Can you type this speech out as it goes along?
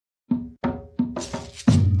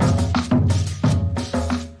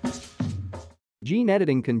Gene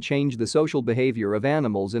editing can change the social behavior of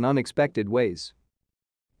animals in unexpected ways.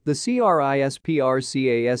 The CRISPR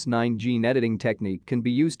Cas9 gene editing technique can be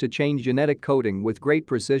used to change genetic coding with great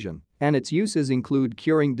precision, and its uses include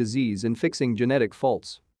curing disease and fixing genetic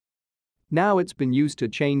faults. Now it's been used to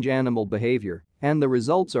change animal behavior, and the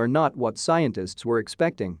results are not what scientists were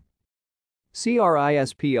expecting.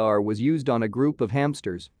 CRISPR was used on a group of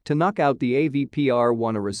hamsters to knock out the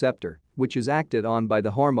AVPR1 receptor, which is acted on by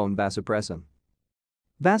the hormone vasopressin.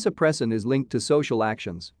 Vasopressin is linked to social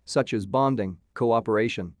actions such as bonding,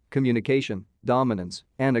 cooperation, communication, dominance,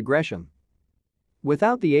 and aggression.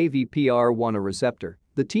 Without the AVPR1 receptor,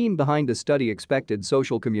 the team behind the study expected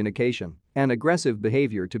social communication and aggressive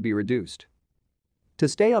behavior to be reduced. To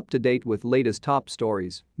stay up to date with latest top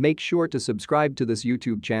stories, make sure to subscribe to this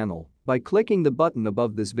YouTube channel by clicking the button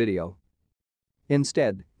above this video.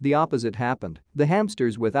 Instead, the opposite happened. The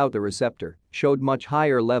hamsters without the receptor showed much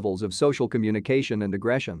higher levels of social communication and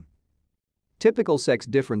aggression. Typical sex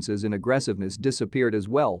differences in aggressiveness disappeared as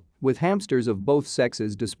well, with hamsters of both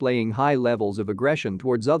sexes displaying high levels of aggression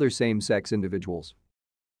towards other same-sex individuals.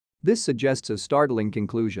 This suggests a startling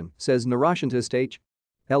conclusion, says neuroscientist H.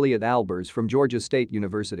 Elliot Albers from Georgia State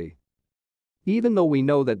University. Even though we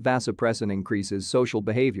know that vasopressin increases social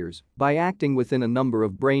behaviors by acting within a number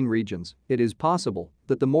of brain regions, it is possible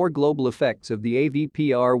that the more global effects of the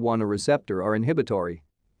AVPR1 receptor are inhibitory.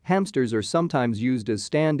 Hamsters are sometimes used as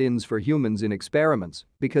stand-ins for humans in experiments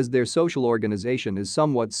because their social organization is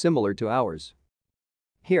somewhat similar to ours.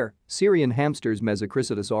 Here, Syrian hamsters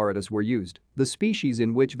Mesochrysatus auratus were used, the species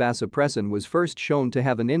in which vasopressin was first shown to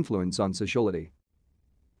have an influence on sociality.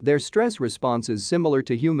 Their stress response is similar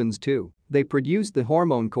to humans too. They produce the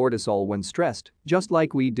hormone cortisol when stressed, just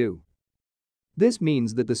like we do. This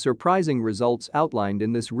means that the surprising results outlined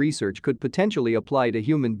in this research could potentially apply to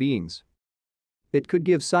human beings. It could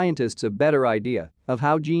give scientists a better idea of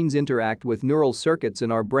how genes interact with neural circuits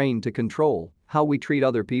in our brain to control how we treat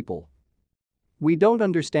other people. We don't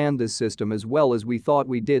understand this system as well as we thought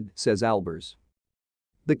we did, says Albers.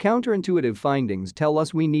 The counterintuitive findings tell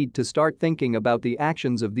us we need to start thinking about the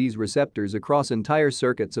actions of these receptors across entire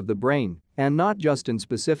circuits of the brain and not just in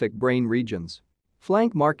specific brain regions.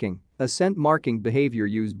 Flank marking, a scent marking behavior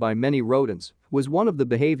used by many rodents, was one of the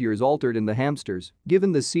behaviors altered in the hamsters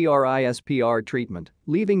given the CRISPR treatment,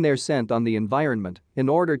 leaving their scent on the environment in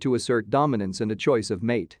order to assert dominance and a choice of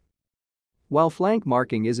mate. While flank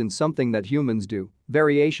marking isn't something that humans do,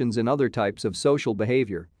 variations in other types of social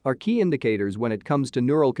behavior are key indicators when it comes to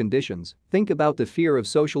neural conditions. Think about the fear of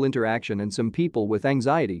social interaction in some people with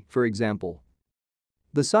anxiety, for example.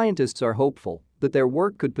 The scientists are hopeful that their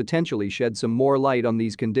work could potentially shed some more light on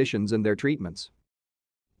these conditions and their treatments.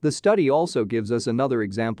 The study also gives us another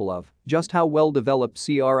example of just how well-developed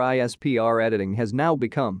CRISPR editing has now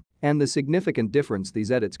become and the significant difference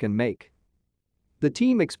these edits can make. The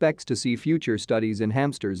team expects to see future studies in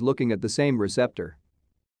hamsters looking at the same receptor.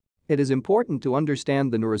 It is important to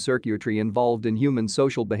understand the neurocircuitry involved in human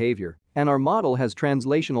social behavior, and our model has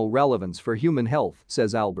translational relevance for human health,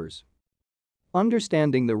 says Albers.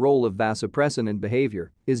 Understanding the role of vasopressin in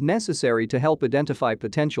behavior is necessary to help identify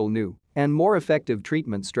potential new and more effective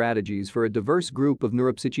treatment strategies for a diverse group of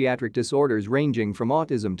neuropsychiatric disorders ranging from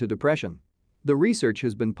autism to depression. The research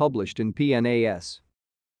has been published in PNAS.